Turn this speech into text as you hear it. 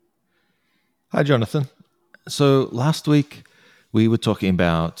Hi, Jonathan. So last week we were talking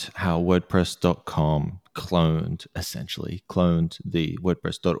about how WordPress.com essentially cloned the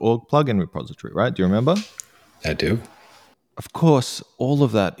WordPress.org plugin repository, right? Do you remember? I do. Of course, all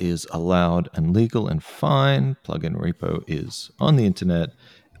of that is allowed and legal and fine. Plugin repo is on the internet.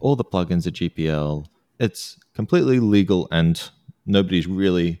 All the plugins are GPL. It's completely legal and nobody's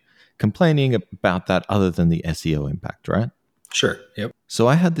really complaining about that other than the SEO impact, right? Sure. Yep. So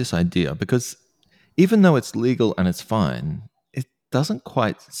I had this idea because even though it's legal and it's fine, it doesn't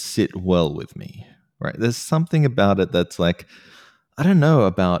quite sit well with me, right? There's something about it that's like, I don't know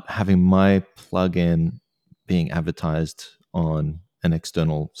about having my plugin being advertised on an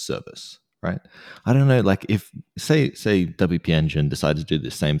external service, right? I don't know, like if say WP Engine decided to do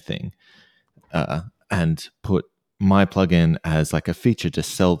the same thing and put my plugin as like a feature to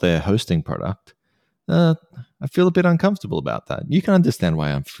sell their hosting product. Uh, I feel a bit uncomfortable about that. You can understand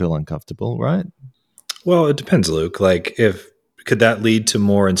why I feel uncomfortable, right? Well, it depends, Luke. Like, if could that lead to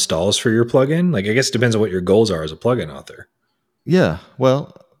more installs for your plugin? Like, I guess it depends on what your goals are as a plugin author. Yeah,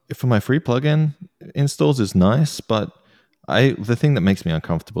 well, for my free plugin, installs is nice, but the thing that makes me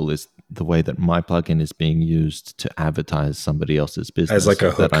uncomfortable is the way that my plugin is being used to advertise somebody else's As business like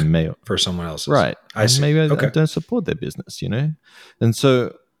a that I hook may for someone else's. right, I and see. maybe I Okay. don't support their business, and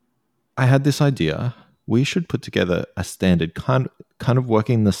so I had this idea. We should put together a standard kind of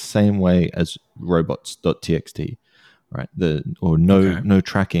working the same way as robots.txt, right? The or Okay. no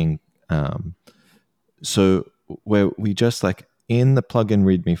tracking. So where we just like in the plugin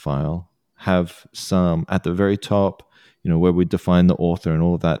README file have some at the very top, where we define the author and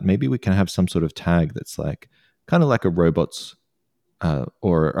all of that. Maybe we can have some sort of tag that's like kind of like a robots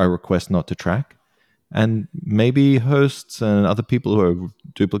or a request not to track. And maybe hosts and other people who are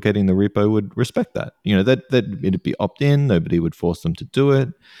duplicating the repo would respect that. That it'd be opt in. Nobody would force them to do it.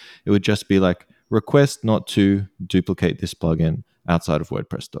 It would just be like request not to duplicate this plugin outside of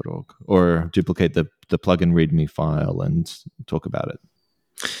WordPress.org or duplicate the plugin README file and talk about it.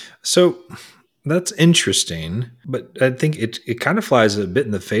 So that's interesting, but I think it kind of flies a bit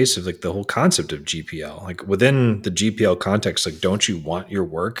in the face of like the whole concept of GPL. Like within the GPL context, like don't you want your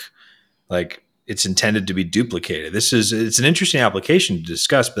work like it's intended to be duplicated? It's an interesting application to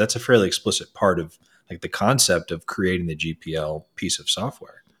discuss, but that's a fairly explicit part of like the concept of creating the GPL piece of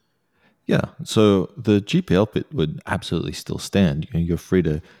software. Yeah, so the GPL bit would absolutely still stand. You're free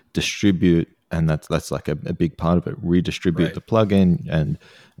to distribute, and that's like a big part of it. Redistribute Right. the plugin and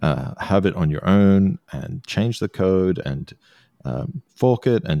have it on your own, and change the code and fork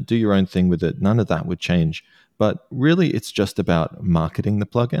it and do your own thing with it. None of that would change. But really, it's just about marketing the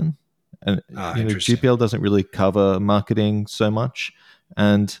plugin, and Interesting. GPL doesn't really cover marketing so much.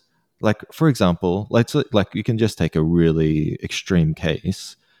 And like for example, like you can just take a really extreme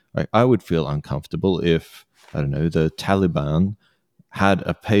case. Like I would feel uncomfortable if, I don't know, the Taliban had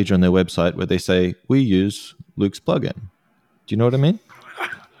a page on their website where they say, we use Luke's plugin. Do you know what I mean?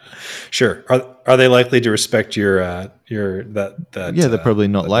 Sure. Are they likely to respect your Yeah, they're probably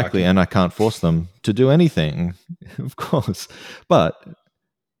not that likely, document? and I can't force them to do anything, of course. But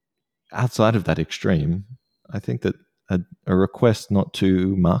outside of that extreme, I think that a request not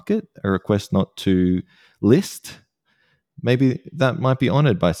to market, a request not to list, maybe that might be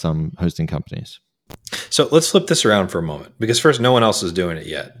honored by some hosting companies. So let's flip this around for a moment because first, no one else is doing it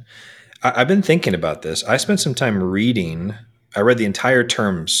yet. I've been thinking about this. I spent some time reading. I read the entire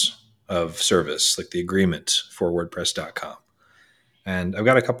terms of service, like the agreement for WordPress.com, and I've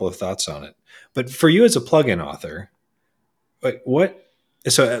got a couple of thoughts on it. But for you as a plugin author, like what?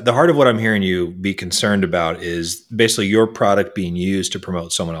 So at the heart of what I'm hearing you be concerned about is basically your product being used to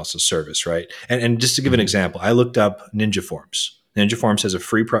promote someone else's service, right? And just to give an Mhm. example, I looked up Ninja Forms. Ninja Forms has a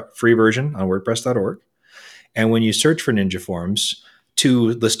free version on WordPress.org. And when you search for Ninja Forms, two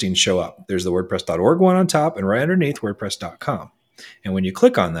listings show up. There's the WordPress.org one on top, and right underneath WordPress.com. And when you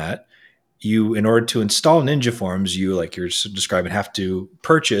click on that, you, in order to install Ninja Forms, you, like you're describing, have to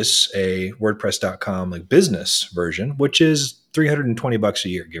purchase a WordPress.com like business version, which is $320 a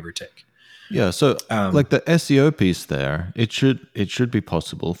year, give or take. Yeah, so like Um, the SEO piece there, it should be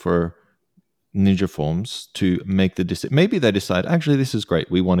possible for Ninja Forms to make the decision. Maybe they decide, actually, this is great.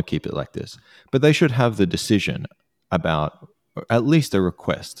 We want to keep it like this. But they should have the decision about, or at least a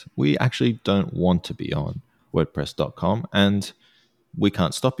request. We actually don't want to be on WordPress.com and we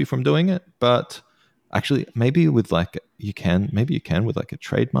can't stop you from doing it. But actually, maybe with like, maybe you can with like a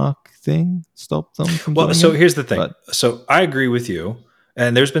trademark thing, stop them from well, doing so it. here's the thing. But So I agree with you.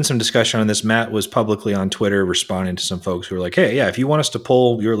 And there's been some discussion on this. Matt was publicly on Twitter responding to some folks who were like, hey, yeah, if you want us to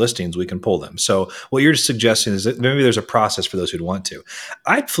pull your listings, we can pull them. So what you're suggesting is that maybe there's a process for those who'd want to.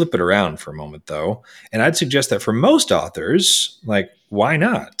 I'd flip it around for a moment, though, and I'd suggest that for most authors, like, why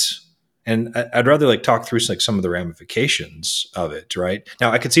not? And I'd rather like talk through like some of the ramifications of it, right?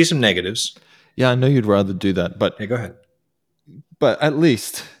 Now, I could see some negatives. Yeah, I know you'd rather do that, Yeah, go ahead. but at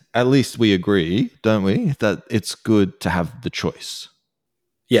least we agree, don't we, that it's good to have the choice.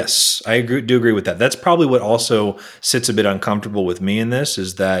 Yes, do agree with that. That's probably what also sits a bit uncomfortable with me in this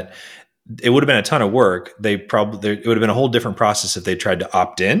is that it would have been a ton of work. It would have been a whole different process if they tried to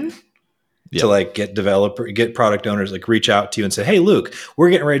opt in to Yeah. like get product owners like reach out to you and say, "Hey, Luke, we're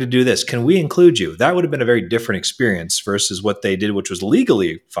getting ready to do this. Can we include you?" That would have been a very different experience versus what they did, which was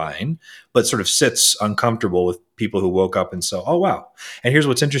legally fine, but sort of sits uncomfortable with people who woke up and saw, "Oh, wow." And here's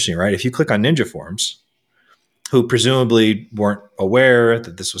what's interesting, right? If you click on Ninja Forms, who presumably weren't aware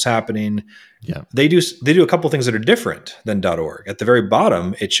that this was happening, Yeah. they do a couple things that are different than .org. At the very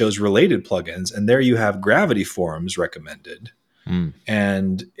bottom, it shows related plugins, and there you have Gravity Forms recommended, Mm.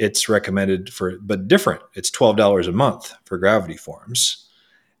 and it's recommended but different. It's $12 a month for Gravity Forms,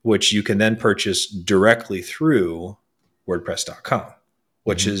 which you can then purchase directly through WordPress.com,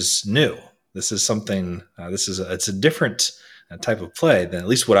 which Mhm. is new. This is something. It's a different type of play than at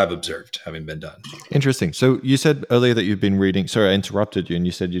least what I've observed having been done. Interesting. So you said earlier that you've been reading. Sorry, I interrupted you, and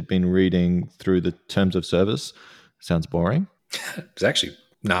you said you'd been reading through the terms of service. Sounds boring. It's actually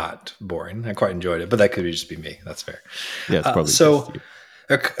not boring. I quite enjoyed it, but that could just be me. That's fair. Yeah, it's probably just So, you.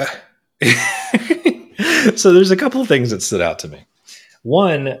 so there's a couple of things that stood out to me.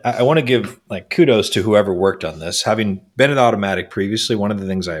 One, I want to give like kudos to whoever worked on this. Having been at Automatic previously, one of the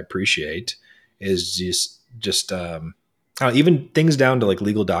things I appreciate is even things down to like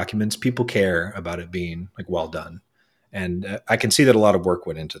legal documents. People care about it being like well done, and I can see that a lot of work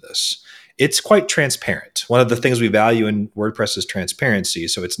went into this. It's quite transparent. One of the things we value in WordPress is transparency.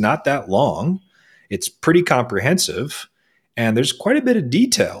 So it's not that long. It's pretty comprehensive. And there's quite a bit of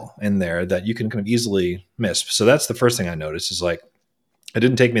detail in there that you can kind of easily miss. So that's the first thing I noticed is like, it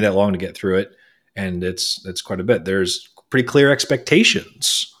didn't take me that long to get through it. And it's quite a bit. There's pretty clear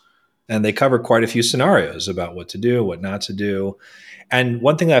expectations, and they cover quite a few scenarios about what to do, what not to do. And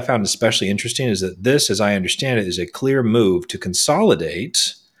one thing that I found especially interesting is that this, as I understand it, is a clear move to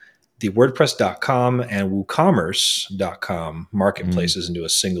consolidate the WordPress.com and WooCommerce.com Mm. marketplaces into a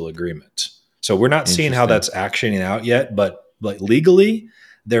single agreement. So we're not seeing how Interesting. that's actioning out yet, but like legally,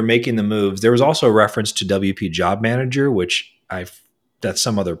 they're making the moves. There was also a reference to WP Job Manager, which that's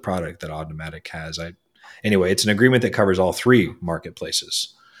some other product that Automatic has. Anyway, it's an agreement that covers all three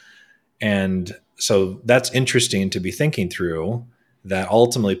marketplaces. And so that's interesting to be thinking through that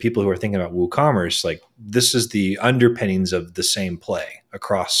ultimately people who are thinking about WooCommerce, like this is the underpinnings of the same play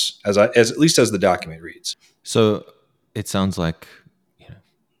across as at least as the document reads. So it sounds like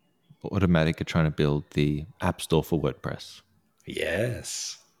Automatic are trying to build the app store for WordPress.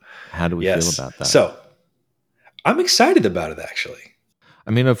 Yes. How do we feel Yes. about that? So I'm excited about it actually.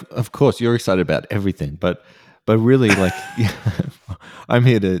 I mean, of course, you're excited about everything, but really, like, I'm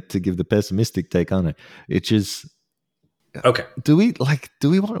here to give the pessimistic take on it. It's just, Okay. do we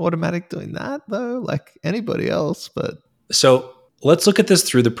want Automatic doing that though? Like anybody else, but So let's look at this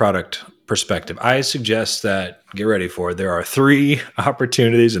through the product perspective. I suggest that get ready for it. There are three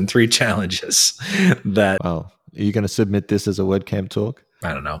opportunities and three challenges that wow, are you going to submit this as a WordCamp talk?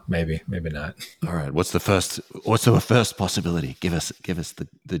 I don't know, maybe not. All right, what's the first possibility? Give us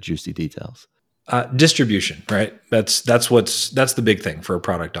the juicy details. Distribution, right? That's the big thing for a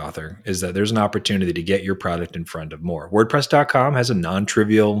product author is that there's an opportunity to get your product in front of more. WordPress.com has a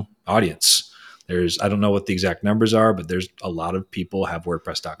non-trivial audience. I don't know what the exact numbers are, but there's a lot of people have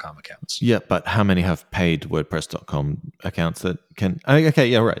WordPress.com accounts. Yeah, but how many have paid WordPress.com accounts that can? Okay,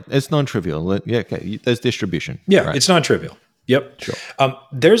 yeah, right. It's non-trivial. Yeah, okay. There's distribution. Yeah, Right. it's non-trivial. Yep. Sure.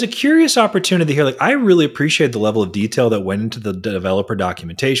 There's a curious opportunity here. Like, I really appreciate the level of detail that went into the developer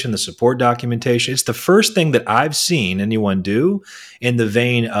documentation, the support documentation. It's the first thing that I've seen anyone do in the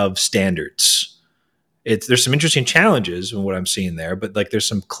vein of standards. There's some interesting challenges in what I'm seeing there, but like there's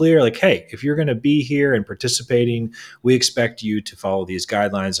some clear, like, hey, if you're going to be here and participating, we expect you to follow these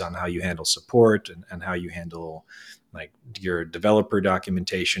guidelines on how you handle support and how you handle like your developer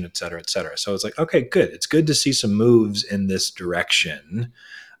documentation, et cetera, et cetera. So it's like, okay, good. It's good to see some moves in this direction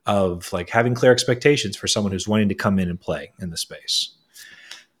of like having clear expectations for someone who's wanting to come in and play in the space.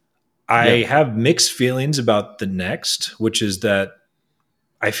 Yeah. I have mixed feelings about the next, which is that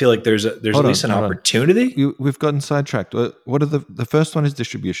I feel like there's at least an Hold on. opportunity. We've gotten sidetracked. What are the first one is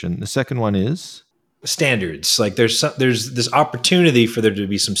distribution. The second one is? standards. Like there's this opportunity for there to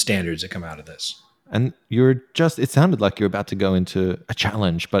be some standards that come out of this. And it sounded like you're about to go into a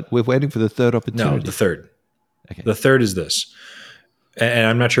challenge, but we're waiting for the third No, the opportunity. third. Okay. The third is this. And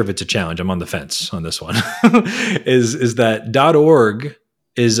I'm not sure if it's a challenge. I'm on the fence on this one. is that .org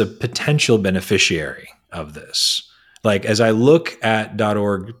is a potential beneficiary of this. Like as I look at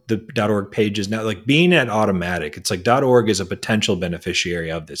 .org, the .org pages now, like being at Automatic, it's like .org is a potential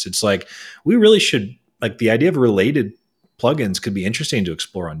beneficiary of this. It's like we really should, like the idea of related plugins could be interesting to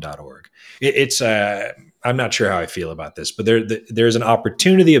explore on .org. It's I'm not sure how I feel about this, but there's an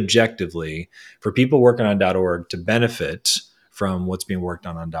opportunity objectively for people working on .org to benefit from what's being worked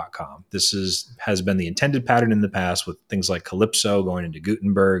on .com. This has been the intended pattern in the past with things like Calypso going into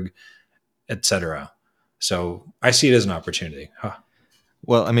Gutenberg, etc. So I see it as an opportunity. Huh,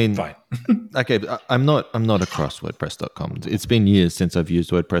 Well, I mean, fine. okay, I'm not across WordPress.com. It's been years since I've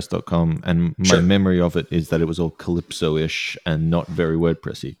used WordPress.com, and my Sure. memory of it is that it was all Calypso-ish and not very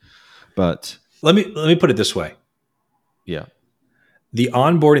WordPressy. But Let me put it this way. yeah, The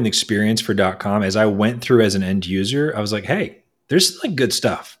onboarding experience for .com, as I went through as an end user, I was like, hey, there's like good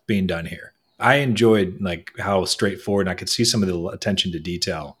stuff being done here. I enjoyed like how straightforward, and I could see some of the attention to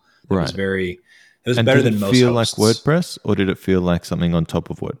detail. It was right. very, it was And better did it than most feel like hosts. WordPress, or did it feel like something on top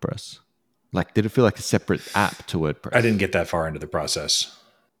of WordPress? Like, did it feel like a separate app to I WordPress? didn't get that far into the process.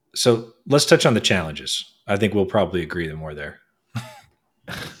 So let's touch on the challenges. I think we'll probably agree that more there.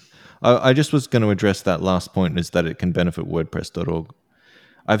 I just was going to address that last point, is that it can benefit WordPress.org.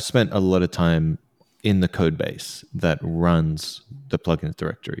 I've spent a lot of time in the code base that runs the plugins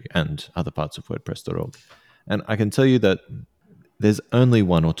directory and other parts of WordPress.org. And I can tell you that there's only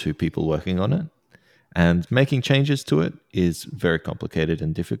one or two people working on it. And making changes to it is very complicated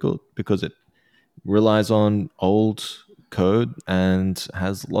and difficult because it relies on old code and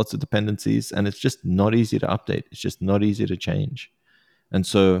has lots of dependencies, and it's just not easy to update. It's just not easy to change. And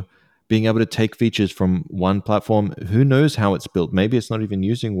so being able to take features from one platform, who knows how it's built? Maybe it's not even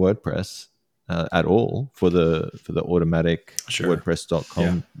using WordPress at all for the automatic Sure. Yeah.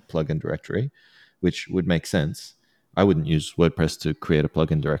 WordPress.com plugin directory, which would make sense. I wouldn't use WordPress to create a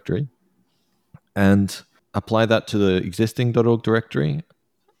plugin directory. And apply that to the existing .org directory.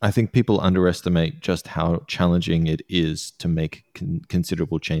 I think people underestimate just how challenging it is to make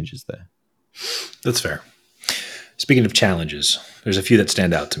considerable changes there. That's fair. Speaking of challenges, there's a few that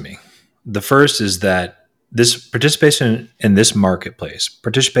stand out to me. The first is that this participation in this marketplace,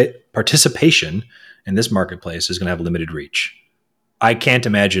 participation in this marketplace is going to have limited reach. I can't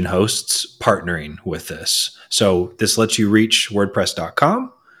imagine hosts partnering with this. So this lets you reach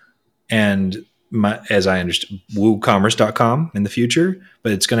WordPress.com and as I understand, WooCommerce.com in the future,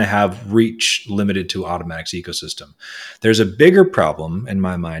 but it's going to have reach limited to Automatic's ecosystem. There's a bigger problem in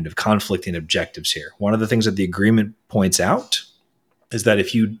my mind of conflicting objectives here. One of the things that the agreement points out is that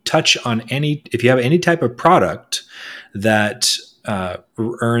if you if you have any type of product that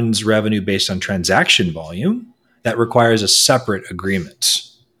earns revenue based on transaction volume, that requires a separate agreement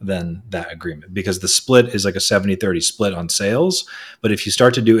than that agreement, because the split is like a 70-30 split on sales. But if you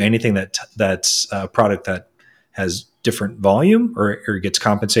start to do anything that's a product that has different volume or gets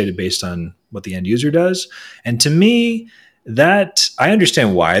compensated based on what the end user does, and to me, that I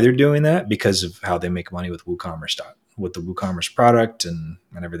understand why they're doing that because of how they make money with WooCommerce with the WooCommerce product and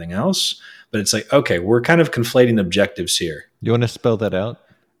everything else. But it's like, okay, we're kind of conflating objectives here. You want to spell that out?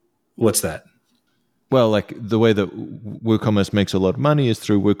 What's that? Well, like the way that WooCommerce makes a lot of money is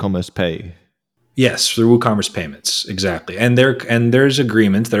through WooCommerce Pay. Yes, through WooCommerce payments, exactly. And there's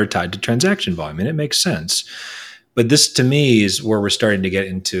agreements that are tied to transaction volume, and it makes sense. But this to me is where we're starting to get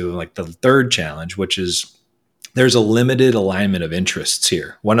into like the third challenge, which is there's a limited alignment of interests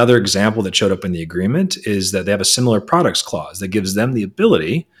here. One other example that showed up in the agreement is that they have a similar products clause that gives them the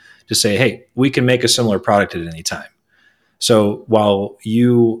ability to say, hey, we can make a similar product at any time. So while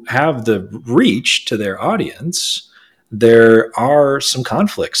you have the reach to their audience, there are some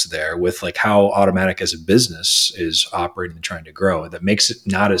conflicts there with like how Automatic as a business is operating and trying to grow that makes it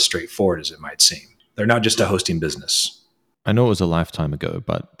not as straightforward as it might seem. They're not just a hosting business. I know it was a lifetime ago,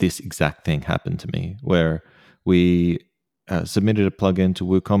 but this exact thing happened to me where we submitted a plugin to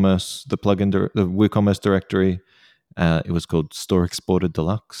WooCommerce, the WooCommerce directory. It was called Store Exporter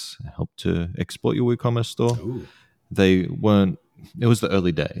Deluxe. It helped to export your WooCommerce store. Ooh. They weren't. It was the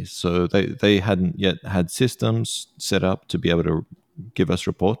early days, so they hadn't yet had systems set up to be able to give us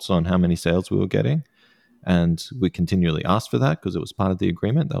reports on how many sales we were getting. And we continually asked for that because it was part of the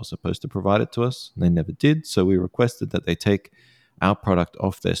agreement. They were supposed to provide it to us, and they never did. So we requested that they take our product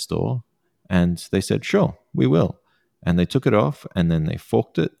off their store, and they said, sure, we will. And they took it off, and then they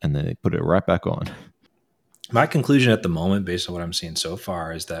forked it, and then they put it right back on. My conclusion at the moment, based on what I'm seeing so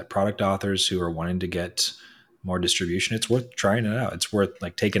far, is that product authors who are wanting to get more distribution, it's worth trying it out. It's worth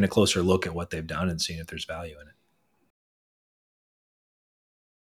like taking a closer look at what they've done and seeing if there's value in it.